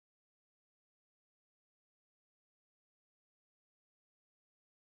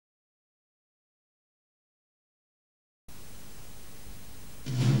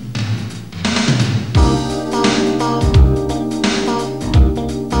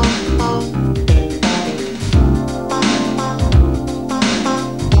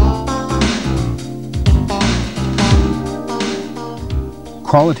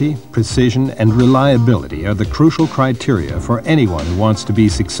Quality, precision, and reliability are the crucial criteria for anyone who wants to be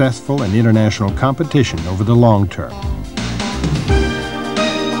successful in international competition over the long term.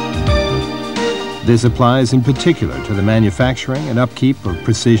 This applies in particular to the manufacturing and upkeep of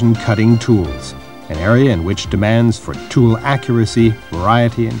precision cutting tools, an area in which demands for tool accuracy,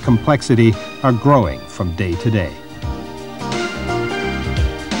 variety, and complexity are growing from day to day.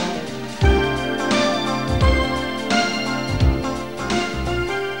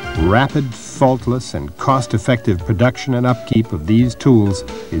 Rapid, faultless, and cost-effective production and upkeep of these tools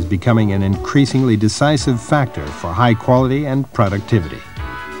is becoming an increasingly decisive factor for high quality and productivity.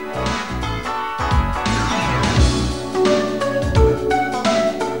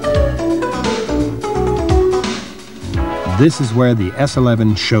 This is where the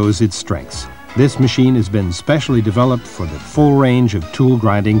S11 shows its strengths. This machine has been specially developed for the full range of tool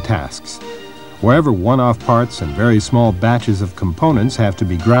grinding tasks. Wherever one-off parts and very small batches of components have to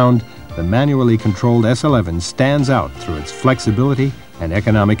be ground, the manually controlled S11 stands out through its flexibility and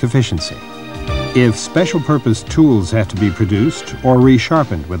economic efficiency. If special-purpose tools have to be produced or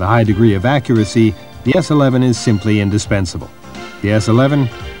resharpened with a high degree of accuracy, the S11 is simply indispensable. The S11,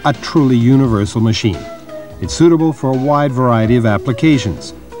 a truly universal machine. It's suitable for a wide variety of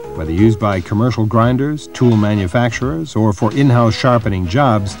applications, whether used by commercial grinders, tool manufacturers, or for in-house sharpening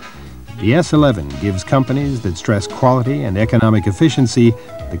jobs. The S11 gives companies that stress quality and economic efficiency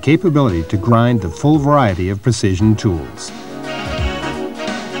the capability to grind the full variety of precision tools.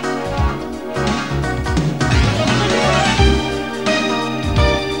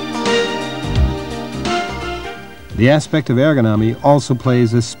 The aspect of ergonomy also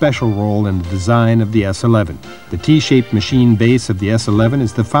plays a special role in the design of the S11. The T-shaped machine base of the S11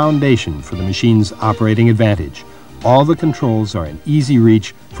 is the foundation for the machine's operating advantage. All the controls are in easy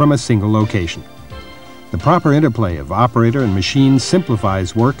reach from a single location. The proper interplay of operator and machine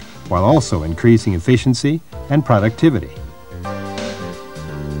simplifies work while also increasing efficiency and productivity.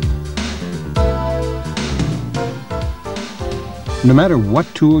 No matter what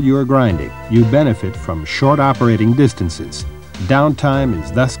tool you are grinding, you benefit from short operating distances. Downtime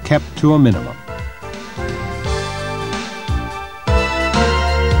is thus kept to a minimum.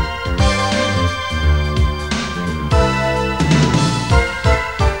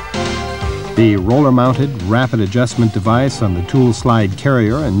 The roller-mounted rapid adjustment device on the tool slide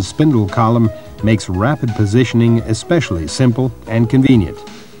carrier and spindle column makes rapid positioning especially simple and convenient.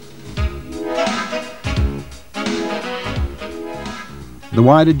 The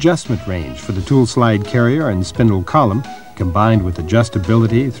wide adjustment range for the tool slide carrier and spindle column, combined with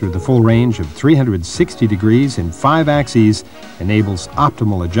adjustability through the full range of 360 degrees in 5 axes, enables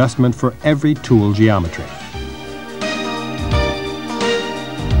optimal adjustment for every tool geometry.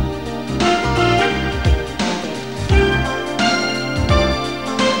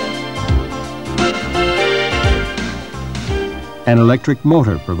 An electric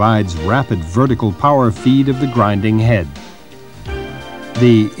motor provides rapid vertical power feed of the grinding head.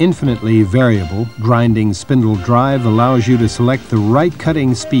 The infinitely variable grinding spindle drive allows you to select the right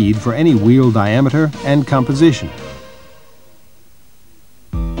cutting speed for any wheel diameter and composition.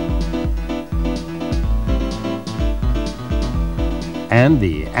 And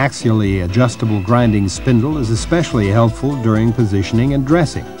the axially adjustable grinding spindle is especially helpful during positioning and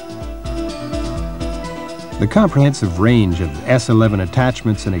dressing. The comprehensive range of S11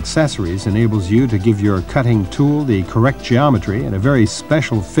 attachments and accessories enables you to give your cutting tool the correct geometry and a very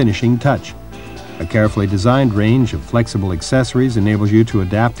special finishing touch. A carefully designed range of flexible accessories enables you to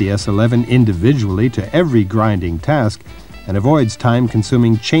adapt the S11 individually to every grinding task and avoids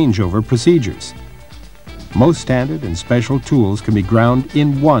time-consuming changeover procedures. Most standard and special tools can be ground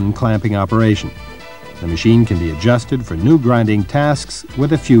in one clamping operation. The machine can be adjusted for new grinding tasks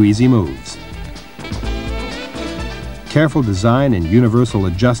with a few easy moves. Careful design and universal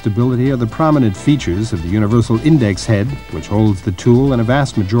adjustability are the prominent features of the universal index head, which holds the tool in a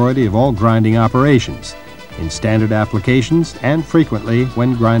vast majority of all grinding operations, in standard applications and frequently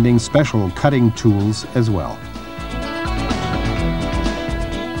when grinding special cutting tools as well.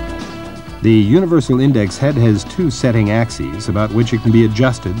 The universal index head has 2 setting axes about which it can be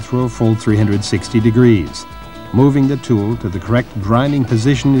adjusted through a full 360 degrees. Moving the tool to the correct grinding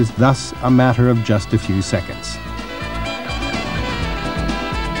position is thus a matter of just a few seconds.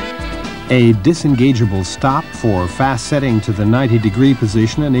 A disengageable stop for fast setting to the 90-degree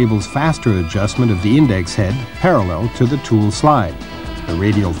position enables faster adjustment of the index head parallel to the tool slide. The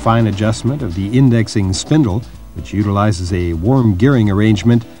radial fine adjustment of the indexing spindle, which utilizes a worm gearing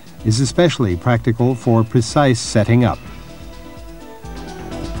arrangement, is especially practical for precise setting up.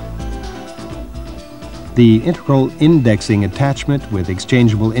 The integral indexing attachment with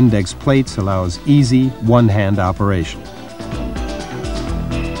exchangeable index plates allows easy one-hand operation.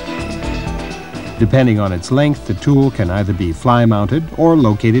 Depending on its length, the tool can either be fly-mounted or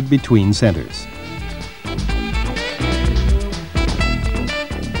located between centers.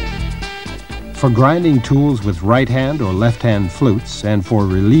 For grinding tools with right-hand or left-hand flutes, and for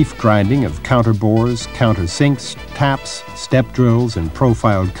relief grinding of counter bores, counter sinks, taps, step drills, and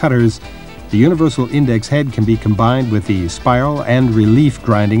profiled cutters, the universal index head can be combined with the spiral and relief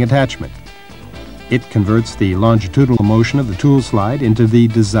grinding attachment. It converts the longitudinal motion of the tool slide into the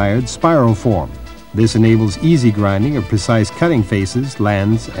desired spiral form. This enables easy grinding of precise cutting faces,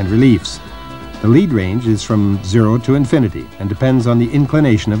 lands, and reliefs. The lead range is from 0 to infinity and depends on the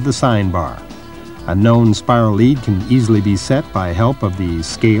inclination of the sign bar. A known spiral lead can easily be set by help of the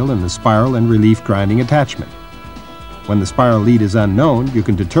scale in the spiral and relief grinding attachment. When the spiral lead is unknown, you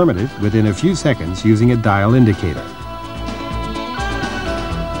can determine it within a few seconds using a dial indicator.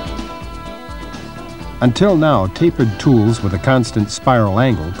 Until now, tapered tools with a constant spiral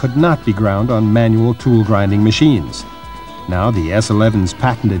angle could not be ground on manual tool grinding machines. Now, the S11's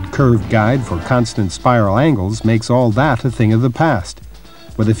patented curved guide for constant spiral angles makes all that a thing of the past.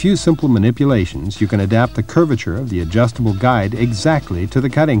 With a few simple manipulations, you can adapt the curvature of the adjustable guide exactly to the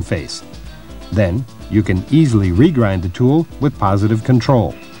cutting face. Then, you can easily regrind the tool with positive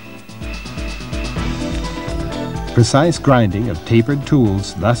control. Precise grinding of tapered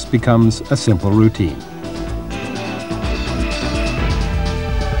tools thus becomes a simple routine.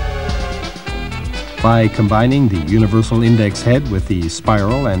 By combining the universal index head with the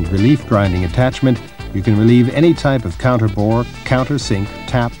spiral and relief grinding attachment, you can relieve any type of counter bore, counter sink,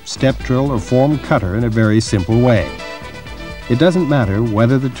 tap, step drill, or form cutter in a very simple way. It doesn't matter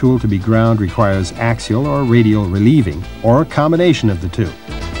whether the tool to be ground requires axial or radial relieving, or a combination of the two.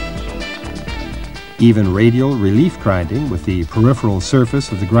 Even radial relief grinding with the peripheral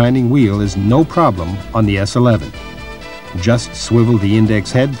surface of the grinding wheel is no problem on the S11. Just swivel the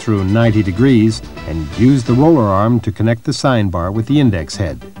index head through 90 degrees and use the roller arm to connect the sign bar with the index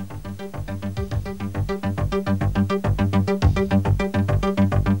head.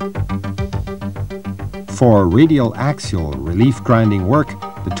 For radial axial relief grinding work,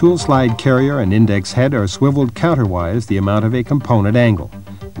 the tool slide carrier and index head are swiveled counterwise the amount of a component angle.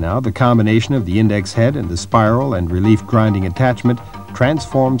 Now the combination of the index head and the spiral and relief grinding attachment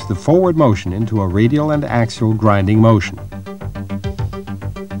transforms the forward motion into a radial and axial grinding motion.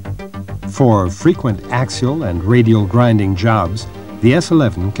 For frequent axial and radial grinding jobs, the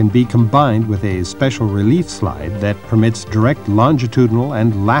S11 can be combined with a special relief slide that permits direct longitudinal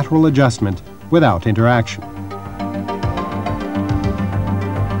and lateral adjustment without interaction.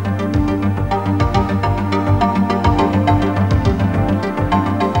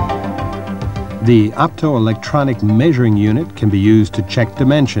 The optoelectronic measuring unit can be used to check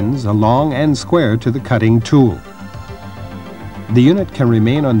dimensions along and square to the cutting tool. The unit can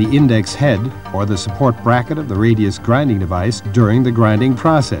remain on the index head or the support bracket of the radius grinding device during the grinding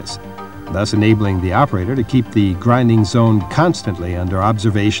process, thus enabling the operator to keep the grinding zone constantly under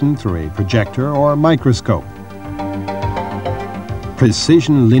observation through a projector or microscope.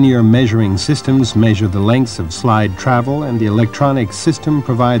 Precision linear measuring systems measure the lengths of slide travel, and the electronic system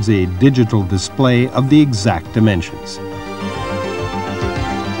provides a digital display of the exact dimensions.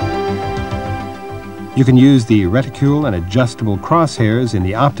 You can use the reticule and adjustable crosshairs in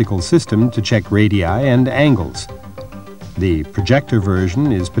the optical system to check radii and angles. The projector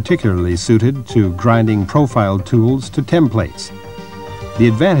version is particularly suited to grinding profile tools to templates. The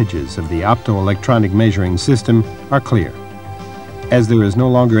advantages of the optoelectronic measuring system are clear. As there is no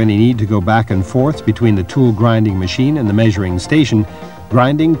longer any need to go back and forth between the tool grinding machine and the measuring station,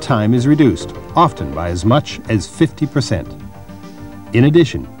 grinding time is reduced, often by as much as 50%. In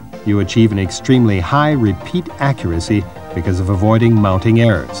addition, you achieve an extremely high repeat accuracy because of avoiding mounting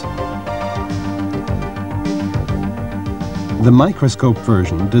errors. The microscope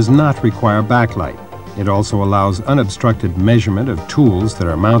version does not require backlight. It also allows unobstructed measurement of tools that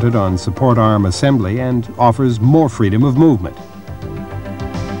are mounted on support arm assembly and offers more freedom of movement.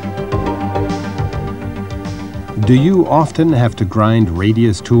 Do you often have to grind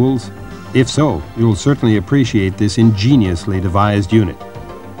radius tools? If so, you'll certainly appreciate this ingeniously devised unit.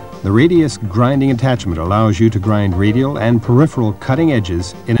 The radius grinding attachment allows you to grind radial and peripheral cutting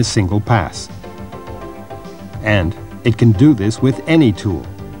edges in a single pass. And it can do this with any tool,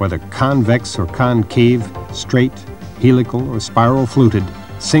 whether convex or concave, straight, helical or spiral fluted,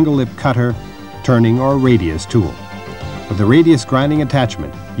 single lip cutter, turning or radius tool. With the radius grinding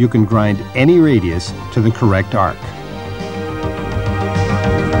attachment, you can grind any radius to the correct arc.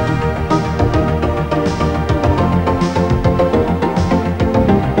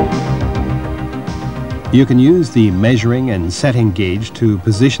 You can use the measuring and setting gauge to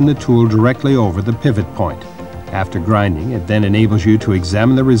position the tool directly over the pivot point. After grinding, it then enables you to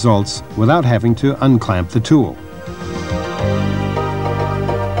examine the results without having to unclamp the tool.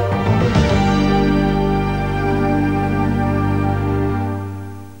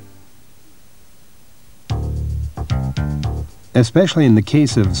 Especially in the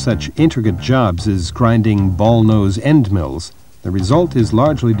case of such intricate jobs as grinding ball-nose end mills, the result is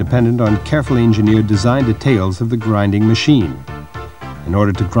largely dependent on carefully engineered design details of the grinding machine. In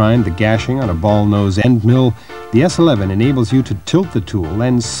order to grind the gashing on a ball-nose end mill, the S11 enables you to tilt the tool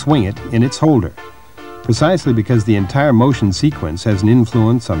and swing it in its holder. Precisely because the entire motion sequence has an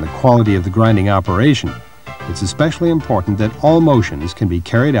influence on the quality of the grinding operation, it's especially important that all motions can be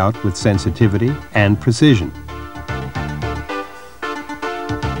carried out with sensitivity and precision.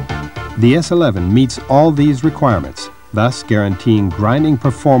 The S11 meets all these requirements, thus guaranteeing grinding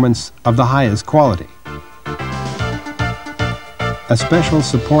performance of the highest quality. A special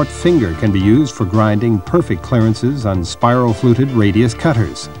support finger can be used for grinding perfect clearances on spiral-fluted radius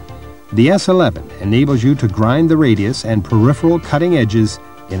cutters. The S11 enables you to grind the radius and peripheral cutting edges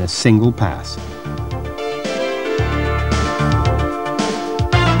in a single pass.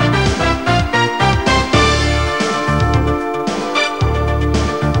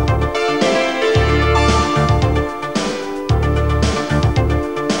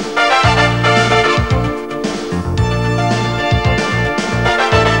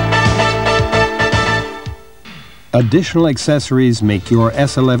 Additional accessories make your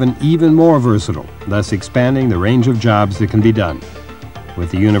S11 even more versatile, thus expanding the range of jobs that can be done.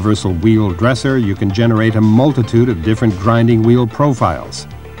 With the universal wheel dresser, you can generate a multitude of different grinding wheel profiles.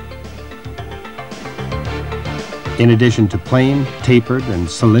 In addition to plane, tapered, and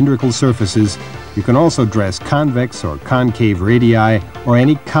cylindrical surfaces, you can also dress convex or concave radii or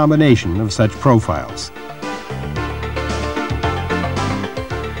any combination of such profiles.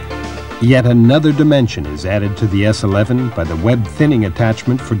 Yet another dimension is added to the S11 by the web thinning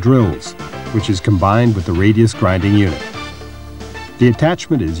attachment for drills, which is combined with the radius grinding unit. The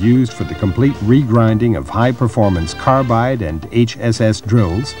attachment is used for the complete regrinding of high-performance carbide and HSS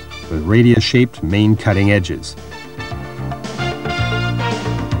drills with radius-shaped main cutting edges.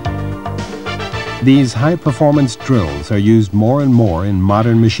 These high-performance drills are used more and more in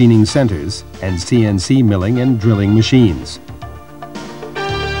modern machining centers and CNC milling and drilling machines.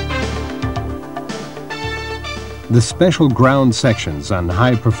 The special ground sections on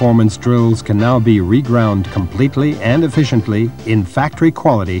high-performance drills can now be reground completely and efficiently in factory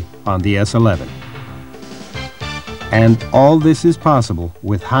quality on the S11. And all this is possible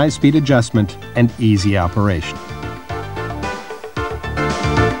with high-speed adjustment and easy operation.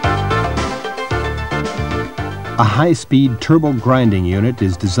 A high-speed turbo grinding unit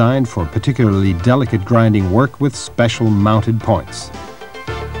is designed for particularly delicate grinding work with special mounted points.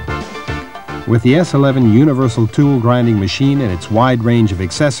 With the S11 universal tool grinding machine and its wide range of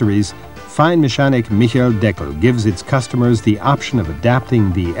accessories, fine mechanic Michael Deckel gives its customers the option of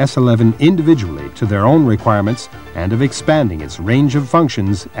adapting the S11 individually to their own requirements and of expanding its range of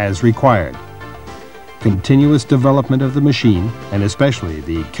functions as required. Continuous development of the machine, and especially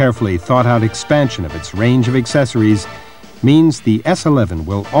the carefully thought-out expansion of its range of accessories, means the S11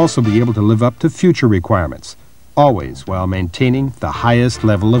 will also be able to live up to future requirements, always while maintaining the highest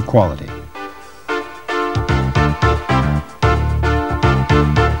level of quality.